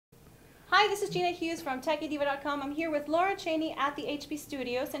Hi, this is Gina Huges from TechieDiva.com. I'm here with Laura Cheney at the HP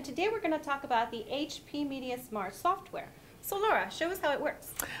Studios, and today we're going to talk about the HP MediaSmart software. So Laura, show us how it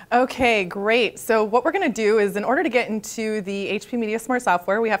works. Okay, great. So what we're going to do is, in order to get into the HP MediaSmart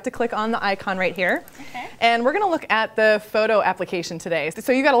software, we have to click on the icon right here. Okay. And we're going to look at the photo application today.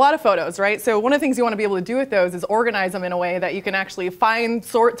 So you got a lot of photos, right? So one of the things you want to be able to do with those is organize them in a way that you can actually find,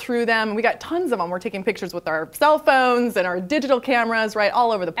 sort through them. We got tons of them. We're taking pictures with our cell phones and our digital cameras, right,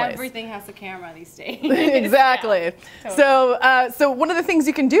 all over the place. Everything has a camera these days. Exactly. Yeah, totally. So one of the things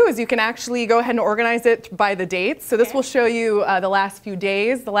you can do is you can actually go ahead and organize it by the dates. So this will show you the last few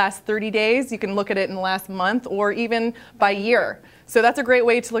days, the last 30 days. You can look at it in the last month or even by year. So that's a great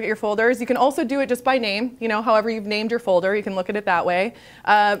way to look at your folders. You can also do it just by name, however you've named your folder, you can look at it that way.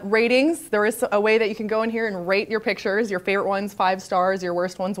 Ratings, there is a way that you can go in here and rate your pictures, your favorite ones 5 stars, your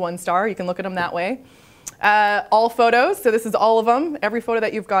worst ones 1 star. You can look at them that way. All photos, so this is all of them, every photo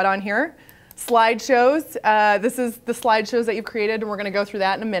that you've got on here. Slideshows, this is the slideshows that you've created, and we're going to go through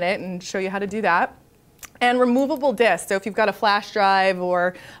that in a minute and show you how to do that. And removable disks. So if you've got a flash drive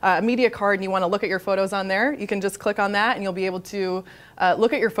or a media card and you want to look at your photos on there, you can just click on that and you'll be able to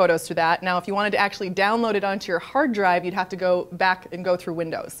look at your photos through that. Now, if you wanted to actually download it onto your hard drive, you'd have to go back and go through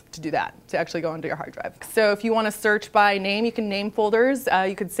Windows to do that, to actually go onto your hard drive. So if you want to search by name, you can name folders.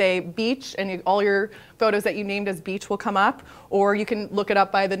 You could say beach, and all your photos that you named as beach will come up, or you can look it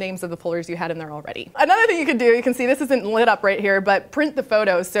up by the names of the folders you had in there already. Another thing you can do, you can see this isn't lit up right here, but print the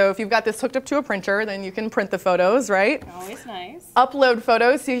photos. So if you've got this hooked up to a printer, then you can print the photos, right? Always nice. Upload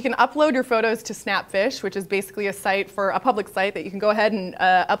photos, so you can upload your photos to Snapfish, which is basically a site for a public site that you can go ahead and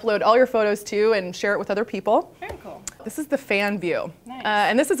upload all your photos to and share it with other people. Very cool. This is the fan view. Nice.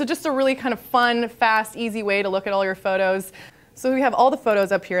 And this is just a really kind of fun, fast, easy way to look at all your photos. So we have all the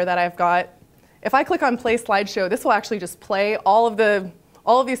photos up here that I've got. If I click on play slideshow, this will actually just play all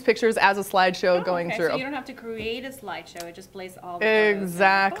of these pictures as a slideshow going through. So you don't have to create a slideshow, it just plays all the photos.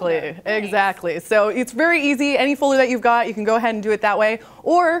 Exactly, Nice. exactly. So it's very easy. Any folder that you've got, you can go ahead and do it that way.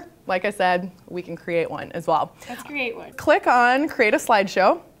 Or, like I said, we can create one as well. Let's create one. Click on create a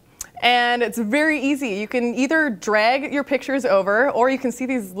slideshow. And it's very easy. You can either drag your pictures over, or you can see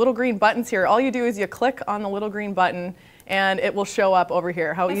these little green buttons here. All you do is you click on the little green button and it will show up over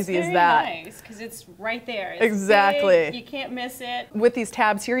here. How easy is that? That's nice, because it's right there. It's exactly. big, you can't miss it. With these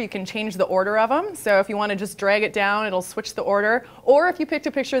tabs here, you can change the order of them. So if you want to just drag it down, it'll switch the order. Or if you picked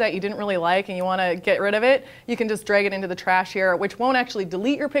a picture that you didn't really like and you want to get rid of it, you can just drag it into the trash here, which won't actually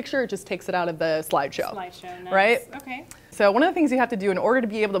delete your picture. It just takes it out of the slideshow. Slideshow, nice. Right? Okay. So one of the things you have to do in order to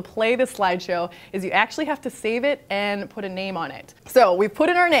be able to play the slideshow is you actually have to save it and put a name on it. So we've put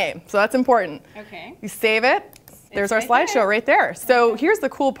in our name, so that's important. Okay. You save it. There's our right slideshow there. right there. So here's the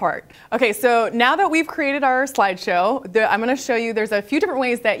cool part. Okay, so now that we've created our slideshow, I'm going to show you, there's a few different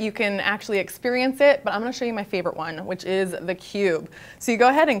ways that you can actually experience it, but I'm going to show you my favorite one, which is the cube. So you go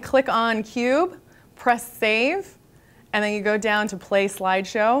ahead and click on cube, press save, and then you go down to play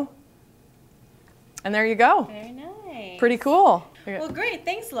slideshow, and there you go. Very nice. Pretty cool. Well, great.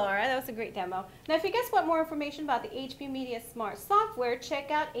 Thanks, Laura. That was a great demo. Now, if you guys want more information about the HP MediaSmart software, check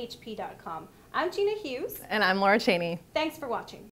out HP.com. I'm Gina Huges. And I'm Laura Cheney. Thanks for watching.